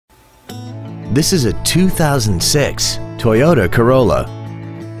This is a 2006 Toyota Corolla.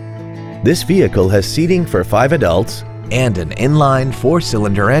 This vehicle has seating for 5 adults and an inline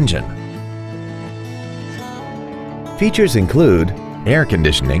 4-cylinder engine. Features include air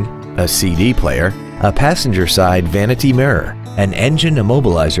conditioning, a CD player, a passenger side vanity mirror, an engine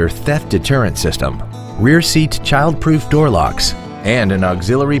immobilizer theft deterrent system, rear seat child-proof door locks, and an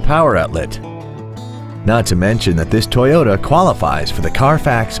auxiliary power outlet. Not to mention that this Toyota qualifies for the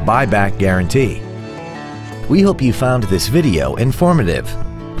Carfax buyback guarantee. We hope you found this video informative.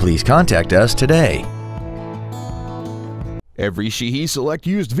 Please contact us today. Every Sheehy Select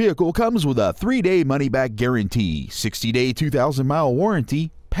used vehicle comes with a 3-day money-back guarantee, 60-day 2,000-mile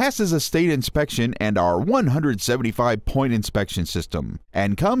warranty, passes a state inspection and our 175-point inspection system,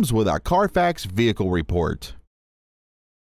 and comes with a Carfax vehicle report.